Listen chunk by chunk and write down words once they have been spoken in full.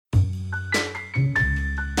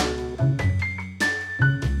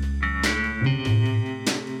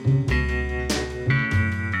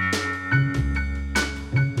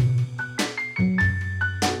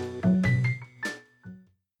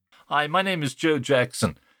Hi, my name is Joe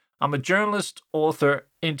Jackson. I'm a journalist, author,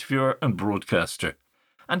 interviewer and broadcaster.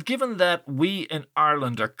 And given that we in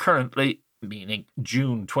Ireland are currently, meaning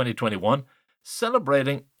June 2021,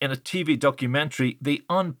 celebrating in a TV documentary the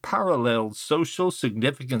unparalleled social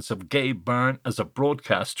significance of Gay Byrne as a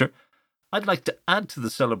broadcaster, I'd like to add to the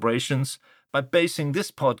celebrations by basing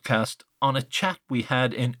this podcast on a chat we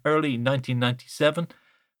had in early 1997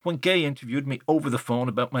 when Gay interviewed me over the phone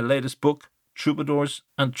about my latest book, Troubadours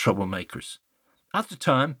and Troublemakers. At the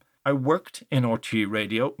time, I worked in RTE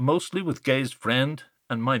Radio, mostly with Gay's friend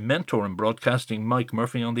and my mentor in broadcasting, Mike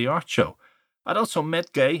Murphy, on The Art Show. I'd also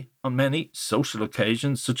met Gay on many social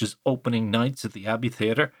occasions, such as opening nights at the Abbey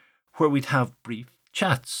Theatre, where we'd have brief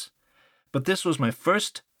chats. But this was my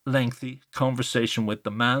first lengthy conversation with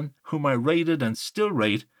the man whom I rated and still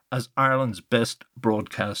rate as Ireland's best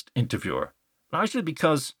broadcast interviewer, largely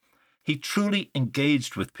because he truly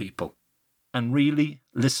engaged with people and really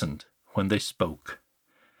listened when they spoke.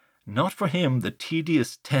 Not for him the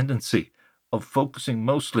tedious tendency of focusing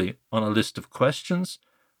mostly on a list of questions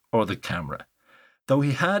or the camera, though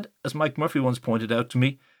he had, as Mike Murphy once pointed out to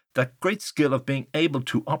me, that great skill of being able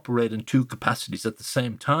to operate in two capacities at the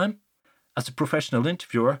same time, as a professional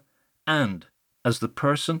interviewer and as the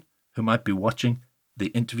person who might be watching the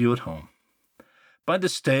interview at home. By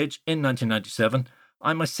this stage, in 1997,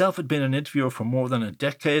 I myself had been an interviewer for more than a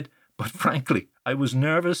decade, but frankly, I was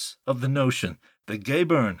nervous of the notion that Gay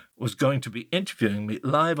Byrne was going to be interviewing me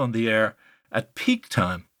live on the air at peak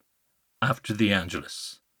time after the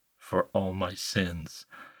Angelus for all my sins.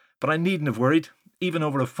 But I needn't have worried. Even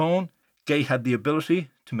over a phone, Gay had the ability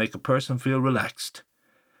to make a person feel relaxed.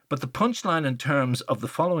 But the punchline in terms of the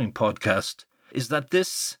following podcast is that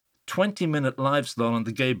this 20-minute live slot on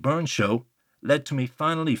the Gay Byrne Show led to me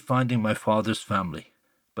finally finding my father's family.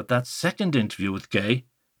 But that second interview with Gay,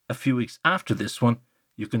 a few weeks after this one,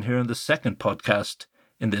 you can hear in the second podcast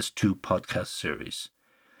in this 2-podcast series.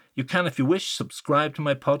 You can, if you wish, subscribe to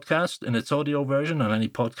my podcast in its audio version on any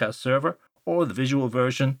podcast server or the visual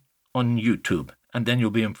version on YouTube, and then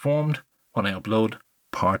you'll be informed when I upload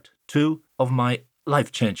part 2 of my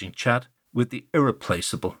life-changing chat with the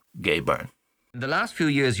irreplaceable Gay Byrne. In the last few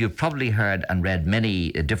years, you've probably heard and read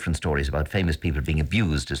many different stories about famous people being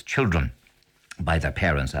abused as children by their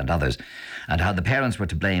parents and others, and how the parents were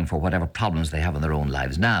to blame for whatever problems they have in their own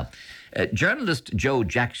lives. Now, journalist Joe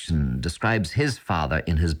Jackson describes his father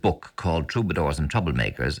in his book called Troubadours and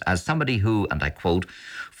Troublemakers as somebody who, and I quote,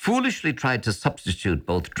 foolishly tried to substitute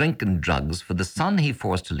both drink and drugs for the son he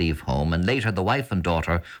forced to leave home and later the wife and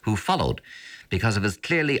daughter who followed, because of his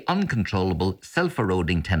clearly uncontrollable,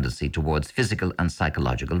 self-eroding tendency towards physical and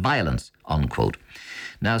psychological violence, unquote.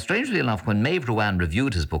 Now, strangely enough, when Maeve Ruane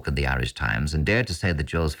reviewed his book in the Irish Times and dared to say that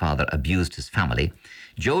Joe's father abused his family,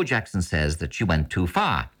 Joe Jackson says that she went too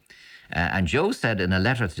far. And Joe said in a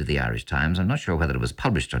letter to the Irish Times, I'm not sure whether it was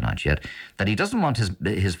published or not yet, that he doesn't want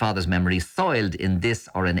his father's memory soiled in this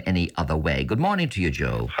or in any other way. Good morning to you,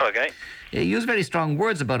 Joe. Okay. You use very strong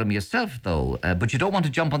words about him yourself, though, but you don't want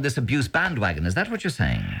to jump on this abuse bandwagon. Is that what you're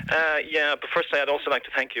saying? Yeah, but firstly, I'd also like to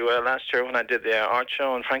thank you. Last year when I did the art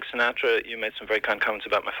show on Frank Sinatra, you made some very kind comments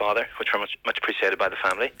about my father, which were much appreciated by the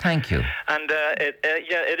family. Thank you. And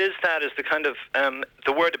it is the kind of,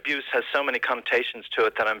 the word abuse has so many connotations to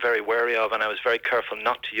it that I'm very wary of, and I was very careful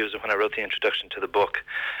not to use it when I wrote the introduction to the book.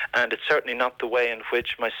 And it's certainly not the way in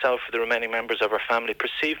which myself or the remaining members of our family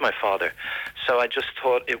perceive my father. So I just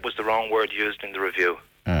thought it was the wrong word used in the review.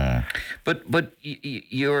 But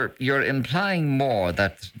you're implying more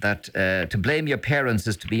that to blame your parents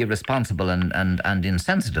is to be irresponsible and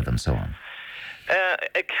insensitive and so on.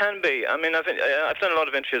 It can be. I mean, I've done a lot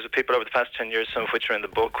of interviews with people over the past 10 years, some of which are in the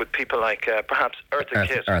book, with people like perhaps Eartha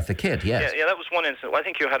Kitt. Eartha Kitt, yes. Yeah, that was one instance. Well, I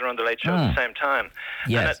think you had her on the Late Show at the same time.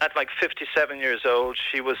 Yes. And at like 57 years old,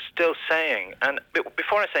 she was still saying, and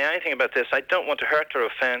before I say anything about this, I don't want to hurt or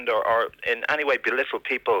offend or in any way belittle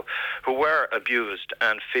people who were abused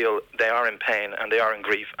and feel they are in pain and they are in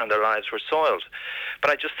grief and their lives were soiled.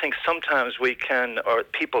 But I just think sometimes we can, or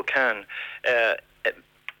people can,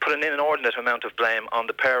 put an inordinate amount of blame on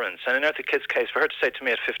the parents. And in Eartha Kitt's case, for her to say to me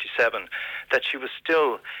at 57 that she was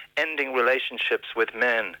still ending relationships with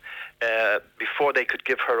men before they could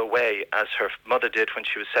give her away, as her mother did when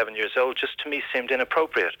she was 7 years old, just to me seemed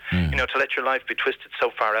inappropriate. You know, to let your life be twisted so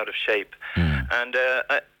far out of shape. And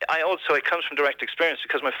it comes from direct experience,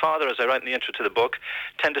 because my father, as I write in the intro to the book,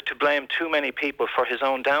 tended to blame too many people for his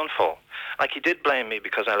own downfall. Like, he did blame me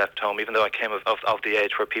because I left home, even though I came of the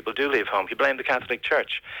age where people do leave home. He blamed the Catholic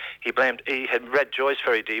Church. He had read Joyce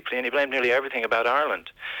very deeply, and he blamed nearly everything about Ireland,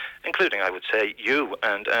 including, I would say, you.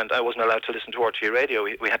 And I wasn't allowed to listen to RTÉ radio.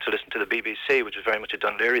 We had to listen to the BBC, which was very much a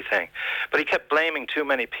Dun Laoghaire thing. But he kept blaming too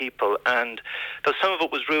many people, and though some of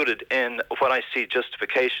it was rooted in what I see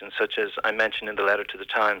justifications, such as I mentioned in the letter to the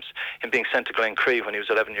Times, him being sent to Glencree when he was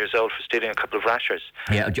 11 years old for stealing a couple of rashers.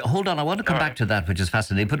 Yeah, hold on, I want to come back to that, which is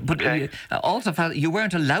fascinating. But Okay. Also, you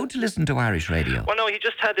weren't allowed to listen to Irish radio. Well, no, he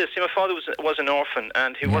just had this. My father was an orphan,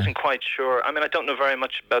 and he wasn't quite sure. I mean, I don't know very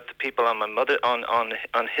much about the people on my mother on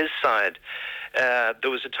his side. There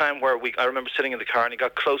was a time where I remember sitting in the car, and he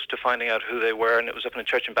got close to finding out who they were, and it was up in a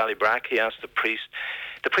church in Ballybrack. He asked the priest.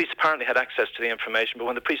 The priest apparently had access to the information, but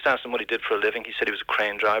when the priest asked him what he did for a living, he said he was a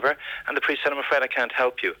crane driver, and the priest said, "I'm afraid I can't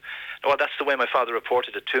help you." Well, that's the way my father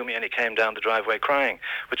reported it to me, and he came down the driveway crying,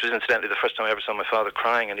 which was incidentally the first time I ever saw my father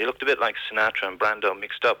crying, and he looked a bit like Sinatra and Brando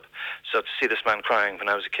mixed up. So to see this man crying when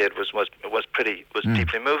I was a kid was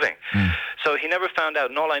deeply moving. So he never found out,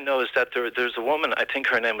 and all I know is that there's a woman, I think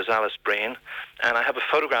her name was Alice Breen, and I have a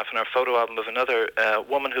photograph in our photo album of another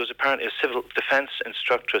woman who was apparently a civil defence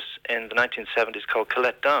instructress in the 1970s called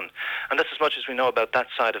Colette Dunne, and that's as much as we know about that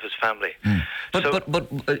side of his family.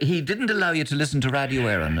 But he didn't allow you to listen to Radio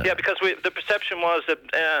Éireann. Yeah, because the perception was that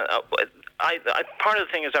part of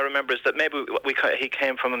the thing, as I remember, is that maybe he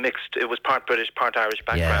came from a mixed, it was part British, part Irish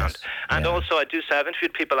background. Yes, and also, I do say, I've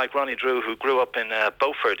interviewed people like Ronnie Drew, who grew up in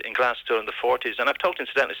Beaufort in Glasgow in the 40s, and I've talked,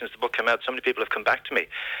 incidentally, since the book came out, so many people have come back to me,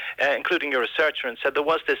 including your researcher, and said there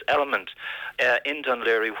was this element in Dun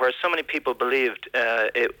Laoghaire where so many people believed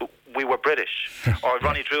we were British. Or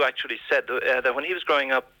Ronnie Drew actually said that when he was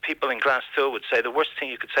growing up, people in Glasgow would say the worst thing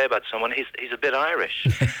you could say about someone, he's a bit Irish.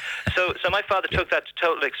 So my father took that to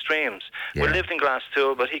total extremes. We lived in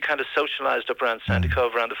Glasgow, but he kind of socialised up around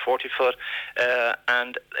Sandycove, around the 40-foot,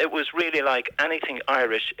 and it was really like anything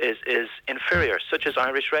Irish is inferior, such as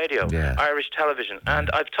Irish radio, Irish television. And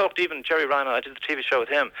I've talked even Gerry Ryan, I did the TV show with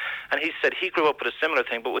him, and he said he grew up with a similar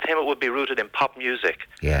thing, but with him it would be rooted in pop music.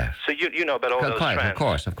 Yeah. So you know about all those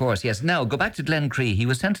trends. Of course, yes. Now, go back to Glencree. He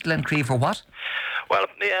was sent to Glencree for what? Well,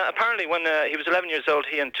 yeah, apparently when he was 11 years old,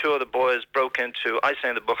 he and two other boys broke into, I say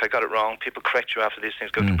in the book, I got it wrong, people correct you after these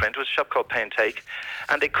things go to print, it was a shop called Pay and Take,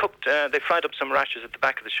 and they fried up some rashers at the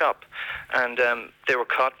back of the shop, and they were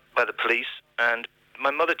caught by the police, and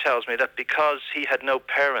my mother tells me that because he had no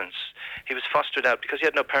parents, he was fostered out, because he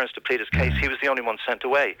had no parents to plead his case, he was the only one sent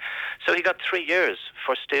away. So he got 3 years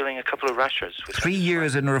for stealing a couple of rashers. 3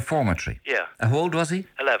 years in a reformatory? Yeah. How old was he?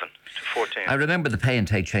 11 to 14. I remember the Pay and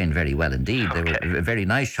Take chain very well indeed. Okay. They were very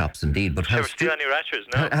nice shops indeed. But Never steal any rashers,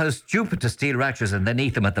 no. How stupid to steal rashers and then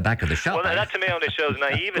eat them at the back of the shop. Well, that to me only shows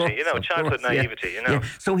naivety, childhood naivety, Yeah.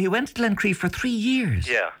 So he went to Glencree for 3 years?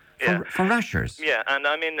 Yeah. For rashers. Yeah, and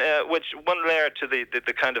I mean, which one layer to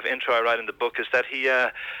the kind of intro I write in the book is that he,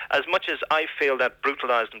 as much as I feel that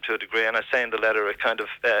brutalised him to a degree, and I say in the letter it kind of,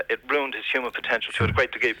 it ruined his human potential to a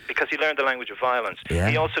great degree because he learned the language of violence. Yeah.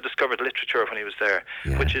 He also discovered literature when he was there,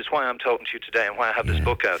 which is why I'm talking to you today and why I have this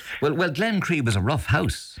book out. Well, Glencree was a rough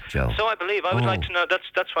house, Joe. So I believe. I would like to know,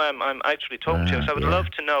 that's why I'm actually talking to you. So I would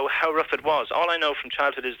love to know how rough it was. All I know from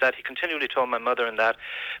childhood is that he continually told my mother and that,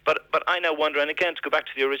 but I now wonder, and again, to go back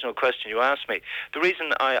to the original question you asked me, the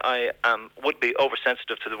reason I would be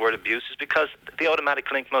oversensitive to the word abuse is because the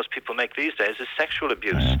automatic link most people make these days is sexual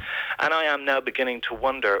abuse. And I am now beginning to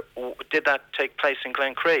wonder, did that take place in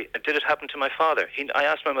Glencree? Did it happen to my father? I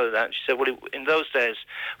asked my mother that, and she said, well, in those days,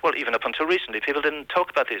 well, even up until recently, people didn't talk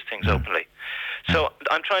about these things openly. So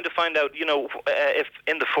I'm trying to find out, if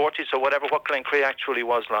in the 40s or whatever, what Glencree actually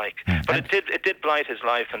was like. But it did blight his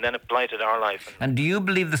life, and then it blighted our life. And do you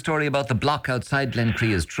believe the story about the block outside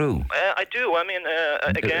Glencree is true? I do. I mean,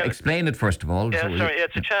 again... Explain it first of all. Yeah,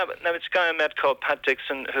 it's a chap. Now, it's a guy I met called Pat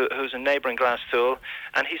Dixon, who's a neighbour in Glasgow,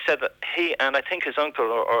 and he said that he and I think his uncle,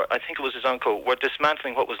 or I think it was his uncle, were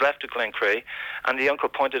dismantling what was left of Glencree, and the uncle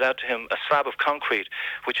pointed out to him a slab of concrete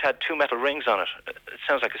which had 2 metal rings on it. It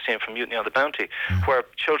sounds like a scene from Mutiny on the Bounty, where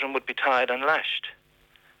children would be tied and lashed.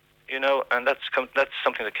 And that's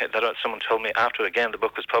something that someone told me after, again, the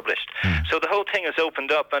book was published. So the whole thing has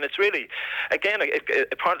opened up, and it's really, again,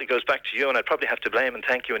 it partly goes back to you, and I'd probably have to blame and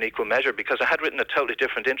thank you in equal measure, because I had written a totally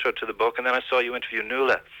different intro to the book, and then I saw you interview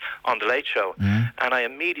Nuala on The Late Show, and I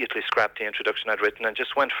immediately scrapped the introduction I'd written and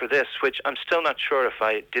just went for this, which I'm still not sure if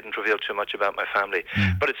I didn't reveal too much about my family.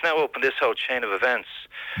 But it's now opened this whole chain of events,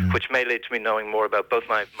 which may lead to me knowing more about both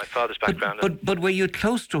my father's background. But were you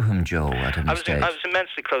close to him, Joe, at any stage? I was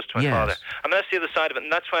immensely close to him. my Yes. father. I mean, that's the other side of it,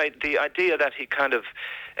 and that's why the idea that he kind of,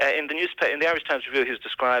 in the newspaper, in the Irish Times Review, he was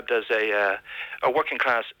described as a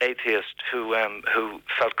working-class atheist who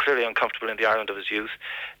felt clearly uncomfortable in the Ireland of his youth,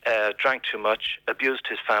 drank too much, abused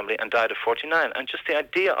his family, and died at 49. And just the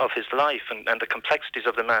idea of his life and the complexities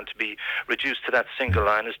of the man to be reduced to that single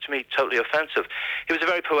line is, to me, totally offensive. He was a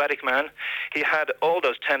very poetic man. He had all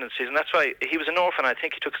those tendencies, and that's why he was an orphan. I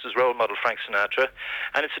think he took as his role model Frank Sinatra.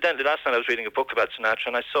 And incidentally, last night I was reading a book about Sinatra,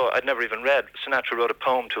 and I'd never even read, Sinatra wrote a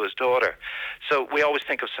poem to his daughter. So we always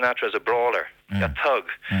think of Sinatra as a brawler, a thug,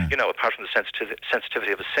 apart from the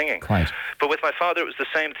sensitivity of his singing. Quite. But with my father, it was the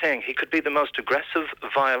same thing. He could be the most aggressive,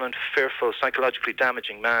 violent, fearful, psychologically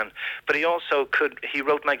damaging man, but he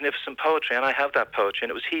wrote magnificent poetry, and I have that poetry,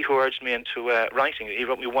 and it was he who urged me into writing. He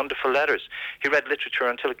wrote me wonderful letters. He read literature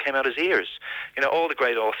until it came out his ears. All the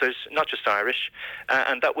great authors, not just Irish,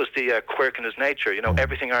 and that was the quirk in his nature.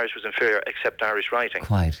 Everything Irish was inferior except Irish writing.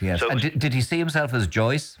 Quite, yes. So And did he see himself as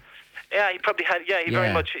Joyce? Yeah, he probably had. Yeah, he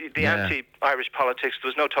very much the anti-Irish politics. There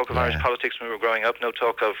was no talk of Irish politics when we were growing up. No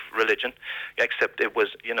talk of religion, except it was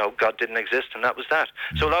God didn't exist, and that was that.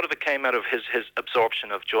 So a lot of it came out of his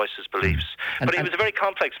absorption of Joyce's beliefs. But he was a very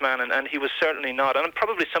complex man, and he was certainly not. And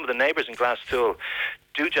probably some of the neighbours in Glasstool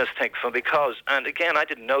do just think from because, and again, I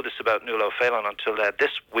didn't know this about Nuala Phelan until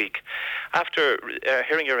this week. After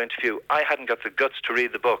hearing your interview, I hadn't got the guts to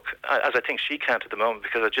read the book, as I think she can't at the moment,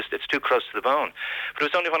 because it's too close to the bone. But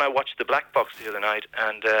it was only when I watched the Black Box the other night,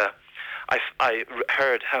 and I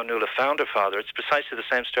heard how Nuala found her father. It's precisely the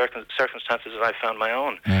same circumstances as I found my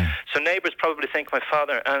own. So neighbours probably think my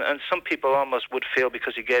father, and some people almost would feel,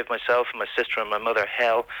 because he gave myself and my sister and my mother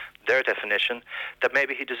hell, their definition, that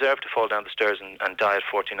maybe he deserved to fall down the stairs and die at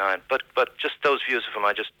 49. But just those views of him,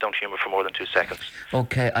 I just don't humour for more than 2 seconds.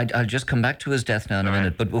 Okay, I'll just come back to his death now in a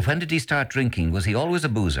minute. But when did he start drinking? Was he always a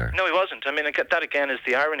boozer? No, he wasn't. I mean, that again is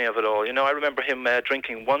the irony of it all. I remember him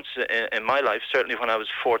drinking once in my life, certainly when I was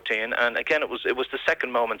 14. And again, it was the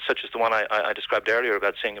second moment, such as the one I described earlier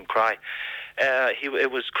about seeing him cry.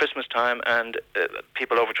 It was Christmas time, and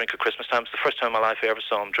people overdrink at Christmas time. It's the first time in my life I ever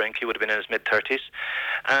saw him drink. He would have been in his mid-30s.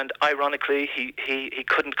 And ironically, he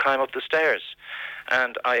couldn't climb up the stairs.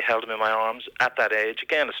 And I held him in my arms at that age.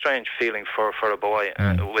 Again, a strange feeling for a boy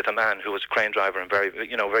with a man who was a crane driver and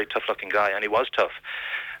very tough-looking guy, and he was tough.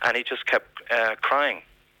 And he just kept crying.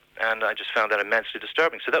 And I just found that immensely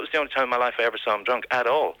disturbing. So that was the only time in my life I ever saw him drunk at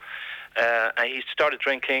all. And he started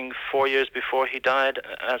drinking 4 years before he died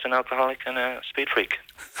as an alcoholic and a speed freak.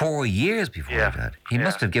 4 years before he died? He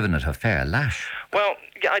must have given it a fair lash. Well,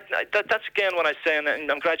 yeah, that's again what I say, and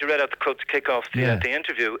I'm glad you read out the quote to kick off the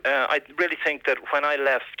interview. I really think that when I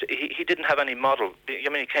left, he didn't have any model. I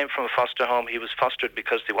mean, he came from a foster home. He was fostered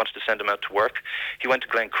because they wanted to send him out to work. He went to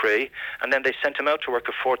Glencree, and then they sent him out to work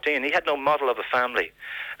at 14. He had no model of a family.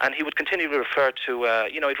 And he would continually refer to,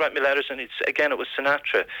 he'd write me letters, and it was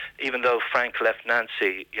Sinatra. Even though Frank left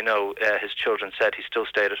Nancy, his children said he still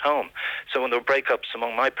stayed at home. So when there were breakups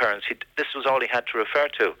among my parents, this was all he had to refer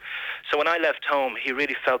to. So when I left home, he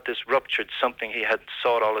really felt this ruptured something he had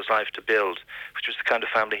sought all his life to build, which was the kind of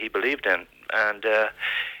family he believed in. And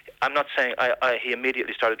I'm not saying he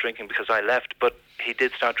immediately started drinking because I left, but he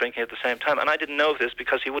did start drinking at the same time. And I didn't know this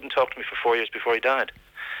because he wouldn't talk to me for 4 years before he died.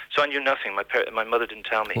 So I knew nothing. My mother didn't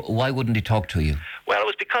tell me. Why wouldn't he talk to you? Well, it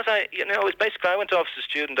was because it was basically, I went off as a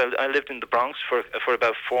student. I lived in the Bronx for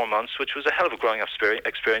about 4 months, which was a hell of a growing up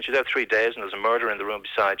experience. You're there 3 days and there's a murderer in the room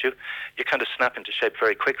beside you. You kind of snap into shape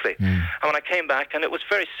very quickly. And when I came back, and it was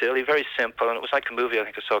very silly, very simple, and it was like a movie I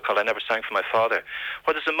think I saw called I Never Sang for My Father,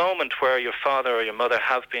 where there's a moment where your father or your mother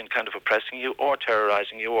have been kind of oppressing you or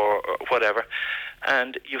terrorizing you or whatever,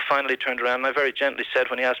 and you finally turned around, and I very gently said,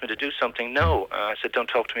 when he asked me to do something, no. I said, don't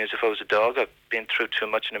talk to me as if I was a dog. I've been through too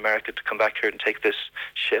much in America to come back here and take this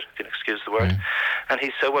shit, if you'll excuse the word. And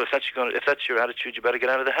he said, well, if that's your attitude, you better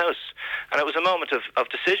get out of the house. And it was a moment of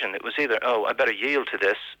decision. It was either, I better yield to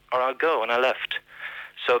this, or I'll go, and I left.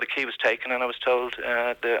 So the key was taken, and I was told,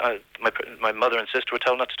 my mother and sister were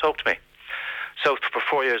told not to talk to me. So for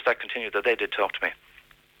 4 years that continued, that they did talk to me.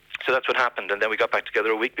 So that's what happened, and then we got back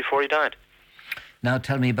together a week before he died. Now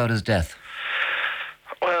tell me about his death.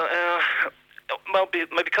 Well,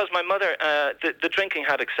 because my mother, the drinking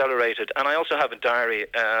had accelerated, and I also have a diary.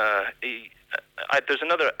 there's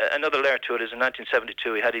another layer to it. Is in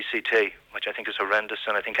 1972 he had ECT, which I think is horrendous,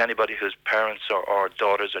 and I think anybody whose parents or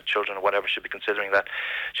daughters or children or whatever should be considering that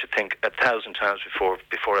should think 1,000 times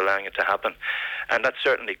before allowing it to happen. And that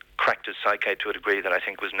certainly cracked his psyche to a degree that I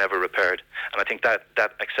think was never repaired. And I think that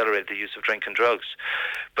accelerated the use of drink and drugs.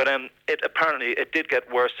 But it did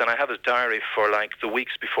get worse, and I have his diary for like the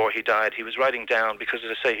weeks before he died. He was writing down, because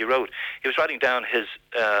as I say, he was writing down his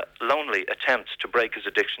lonely attempts to break his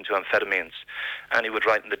addiction to amphetamines. And he would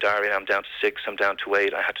write in the diary, I'm down to 6, I'm down to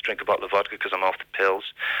 8, I had to drink a bottle of vodka because I'm off the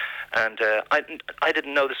pills. And I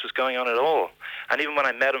didn't know this was going on at all. And even when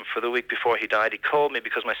I met him for the week before he died, he called me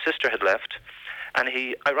because my sister had left. And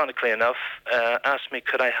he, ironically enough, asked me,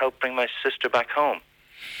 could I help bring my sister back home?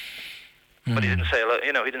 But he didn't say,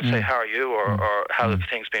 he didn't say, how are you, or how have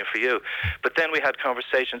things been for you? But then we had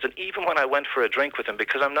conversations, and even when I went for a drink with him,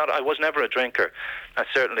 because I was never a drinker. I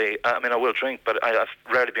will drink, but I've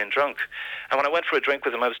rarely been drunk. And when I went for a drink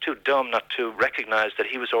with him, I was too dumb not to recognize that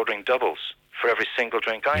he was ordering doubles for every single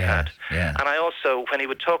drink I had. Yeah. And I also, when he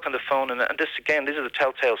would talk on the phone, and this again, these are the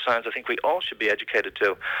telltale signs I think we all should be educated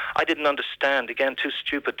to. I didn't understand, again, too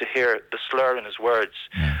stupid to hear the slur in his words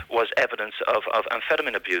was evidence of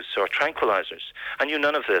amphetamine abuse or tranquilizers. I knew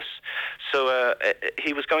none of this. So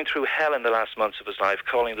he was going through hell in the last months of his life,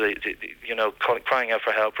 crying out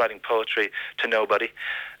for help, writing poetry to nobody.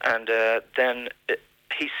 And then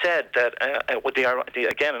he said that,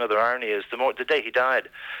 again, another irony is the day he died,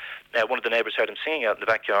 one of the neighbours heard him singing out in the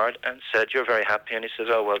backyard and said, you're very happy. And he says,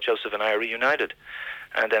 oh, well, Joseph and I are reunited.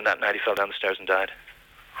 And then that night he fell down the stairs and died,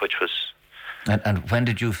 which was... And when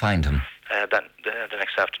did you find him? The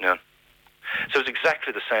next afternoon. So it was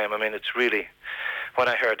exactly the same. I mean, it's really... When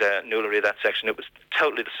I heard Newlery, that section, it was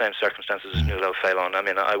totally the same circumstances as Nulo Phelan. I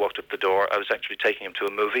mean, I walked up the door. I was actually taking him to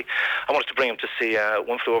a movie. I wanted to bring him to see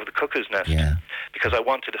One Flew Over the Cuckoo's Nest. Yeah. Because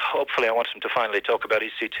hopefully I wanted him to finally talk about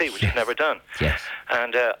ECT, which he's never done. Yes.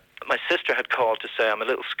 And my sister had called to say, I'm a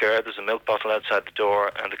little scared. There's a milk bottle outside the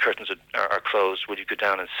door and the curtains are closed. Will you go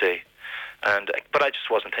down and see? But I just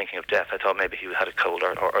wasn't thinking of death. I thought maybe he had a cold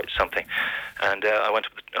or something. And I went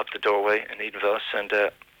up the doorway in Edenvillis and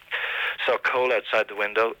saw coal outside the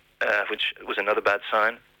window, which was another bad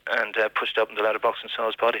sign, and pushed open the letterbox and saw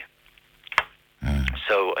his body.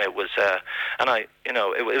 So it was,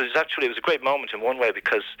 it was a great moment in one way,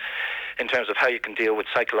 because in terms of how you can deal with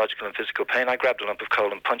psychological and physical pain, I grabbed a lump of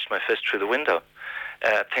coal and punched my fist through the window.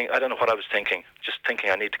 I don't know what I was thinking, just thinking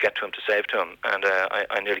I need to get to him to save to him, and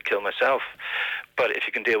I nearly killed myself. But if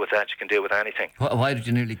you can deal with that, you can deal with anything. Why did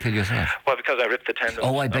you nearly kill yourself? Well, because I ripped the tendon.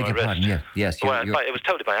 Oh, I beg your pardon. Yes. It was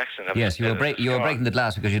totally by accident. Yes, you were breaking the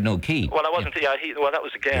glass because you had no key. Well, I wasn't. Yeah, that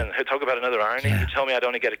was again. Yeah. Talk about another irony. Yeah. He told me I'd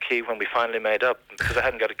only get a key when we finally made up. Because I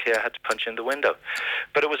hadn't got a key, I had to punch in the window.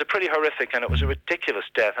 But it was a pretty horrific, and it was a ridiculous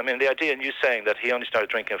death. I mean, the idea, and you saying that he only started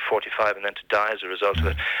drinking at 45 and then to die as a result of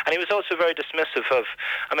it. And he was also very dismissive of,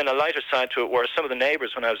 a lighter side to it were some of the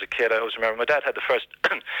neighbours when I was a kid. I always remember my dad had the first,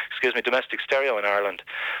 domestic stereo in Ireland.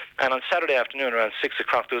 And on Saturday afternoon around 6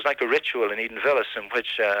 o'clock, there was like a ritual in Edenvillis in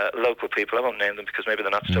which local people, I won't name them because maybe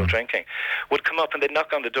they're not still drinking, would come up and they'd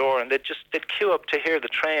knock on the door and they'd queue up to hear the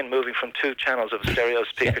train moving from 2 channels of a stereo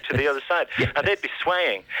speaker to the other side. And they'd be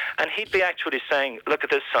swaying. And he'd be actually saying, look at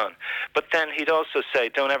this, son. But then he'd also say,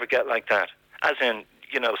 don't ever get like that. As in,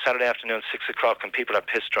 Saturday afternoon, 6 o'clock, and people are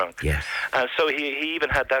piss drunk. Yes. And so he even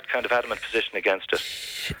had that kind of adamant position against it.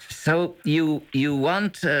 So you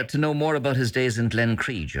want to know more about his days in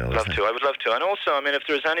Glencree, Joe? I would love to. And also, if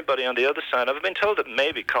there's anybody on the other side, I've been told that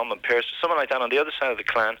maybe Colman Pearce, or someone like that on the other side of the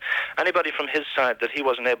clan, anybody from his side that he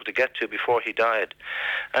wasn't able to get to before he died.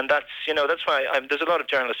 And that's why there's a lot of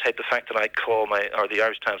journalists hate the fact that or the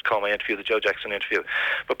Irish Times call my interview the Joe Jackson interview.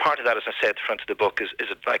 But part of that, as I say at the front of the book, is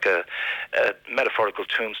it like a metaphorical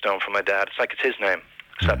tombstone for my dad. It's like it's his name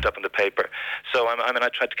slapped up in the paper. So I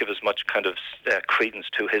tried to give as much kind of credence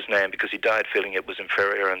to his name because he died feeling it was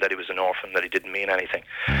inferior and that he was an orphan, that he didn't mean anything.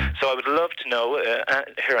 So I would love to know,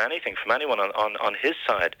 hear anything from anyone on his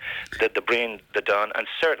side, the Breen, the Dunne, and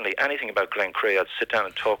certainly anything about Glencree. I'd sit down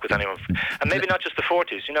and talk with anyone, and maybe not just the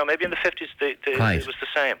 40s. Maybe in the 50s it was the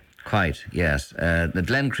same. Quite, yes. The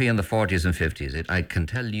Glencree in the 40s and 50s. I can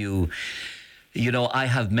tell you. I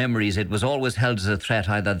have memories. It was always held as a threat,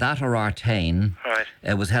 either that or Artane. Right.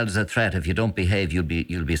 It was held as a threat. If you don't behave, you'll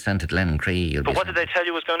be sent to Glencree. But what did they tell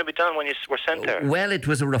you was going to be done when you were sent there? Well, it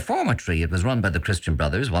was a reformatory. It was run by the Christian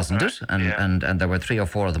Brothers, wasn't it? And there were 3 or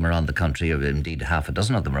 4 of them around the country, or indeed half a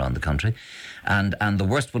dozen of them around the country. And the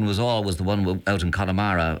worst one was the one out in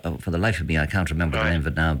Connemara. For the life of me, I can't remember the name of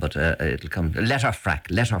it now, but it'll come.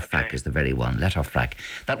 Letterfrack is the very one. Letterfrack.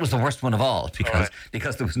 That was the worst one of all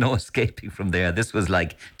because there was no escaping from there. This was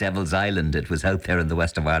like Devil's Island. It was out there in the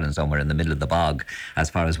west of Ireland, somewhere in the middle of the bog, as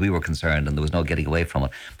far as we were concerned, and there was no getting away from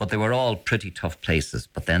it. But they were all pretty tough places.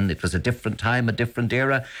 But then it was a different time, a different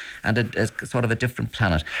era, and a sort of a different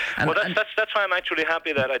planet. And, that's why I'm actually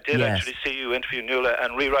happy that I did actually see you interview Nuala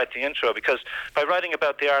and rewrite the intro, because by writing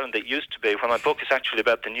about the Ireland that used to be, when my book is actually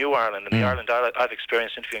about the new Ireland and the Ireland I've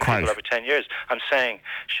experienced interviewing people over 10 years, I'm saying,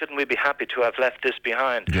 shouldn't we be happy to have left this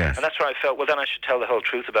behind? Yes. And that's where I felt, well, then I should tell the whole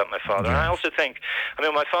truth about my father. And I also think,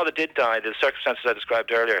 my father did die, the circumstances I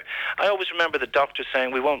described earlier. I always remember the doctor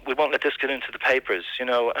saying, we won't let this get into the papers,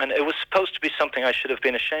 and it was supposed to be something I should have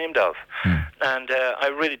been ashamed of. And I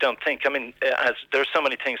really don't think, as there are so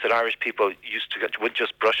many things that Irish people would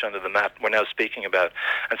just brush under the mat we're now speaking about,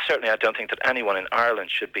 and certainly I don't think that anyone in Ireland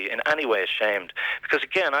should be in any way ashamed, because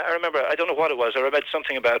again, I remember, I don't know what it was, I read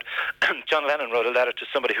something about John Lennon wrote a letter to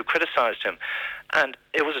somebody who criticised him, and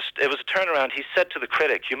it was a turnaround. He said to the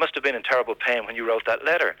critic, you must have been in terrible pain when you wrote that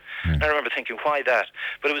letter. And I remember thinking, why that?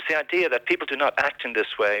 But it was the idea that people do not act in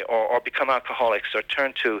this way or become alcoholics or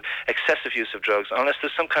turn to excessive use of drugs unless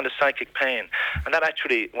there's some kind of psychic pain. And that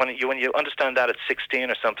actually, when you understand that at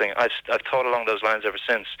 16 or something, I've thought along those lines ever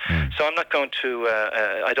since. So I'm not going to,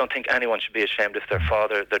 I don't think anyone should be ashamed if their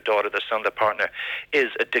father, their daughter, their son, their partner is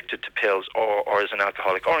addicted to pills or is an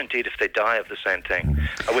alcoholic, or indeed if they die of the same thing.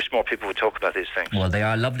 I wish more people would talk about these things. Well, they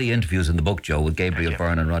are lovely interviews in the book, Joe, with Gabriel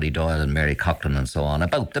Byrne and Roddy Doyle and Mary Coughlin and so on,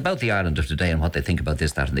 about the Ireland of today and what they think about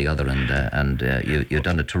this, that and the other, and you've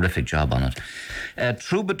done a terrific job on it.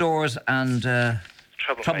 Troubadours and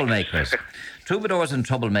Troublemakers. Troubadours and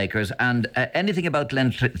Troublemakers, and anything about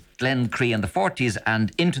Glen Cree in the 40s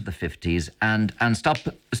and into the 50s, and stop.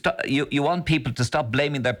 You want people to stop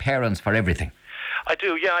blaming their parents for everything. I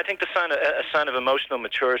do, yeah. I think a sign of emotional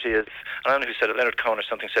maturity is, I don't know who said it, Leonard Cohen or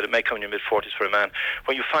something said it may come in your mid-40s for a man,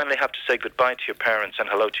 when you finally have to say goodbye to your parents and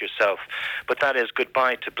hello to yourself. But that is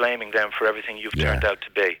goodbye to blaming them for everything you've turned out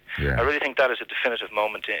to be. Yeah. I really think that is a definitive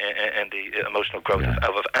moment in the emotional growth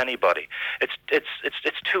of anybody. It's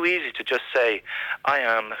too easy to just say, I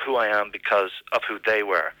am who I am because of who they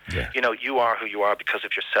were. Yeah. You are who you are because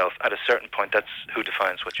of yourself. At a certain point, that's who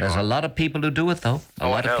defines what you are. There's a lot of people who do it, though. A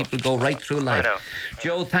lot of people go right through life. I know.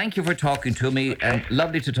 Joe, thank you for talking to me. Okay.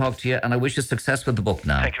 Lovely to talk to you, and I wish you success with the book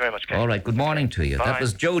now. Thank you very much, Gary. All right, good morning to you. Bye. That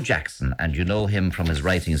was Joe Jackson, and you know him from his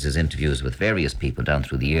writings, his interviews with various people down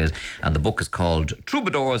through the years, and the book is called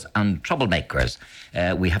Troubadours and Troublemakers.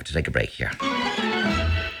 We have to take a break here.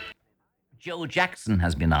 Joe Jackson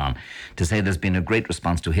has been on to say there's been a great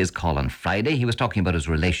response to his call on Friday. He was talking about his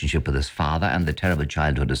relationship with his father and the terrible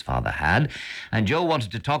childhood his father had. And Joe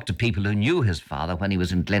wanted to talk to people who knew his father when he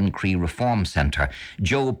was in Glen Cree Reform Centre.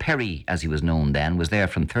 Joe Perry, as he was known then, was there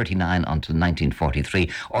from 1939 until 1943.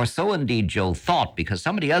 Or so indeed Joe thought, because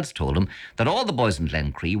somebody else told him that all the boys in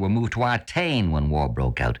Glen Cree were moved to Artane when war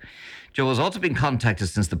broke out. Joe has also been contacted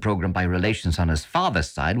since the programme by relations on his father's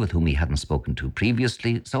side with whom he hadn't spoken to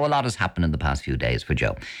previously, so a lot has happened in the past few days for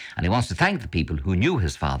Joe. And he wants to thank the people who knew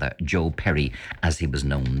his father, Joe Perry, as he was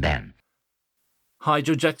known then. Hi,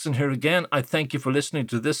 Joe Jackson here again. I thank you for listening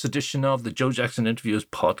to this edition of the Joe Jackson Interviews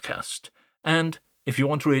podcast. And if you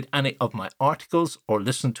want to read any of my articles or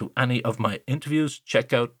listen to any of my interviews,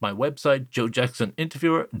 check out my website,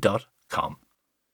 joejacksoninterviewer.com.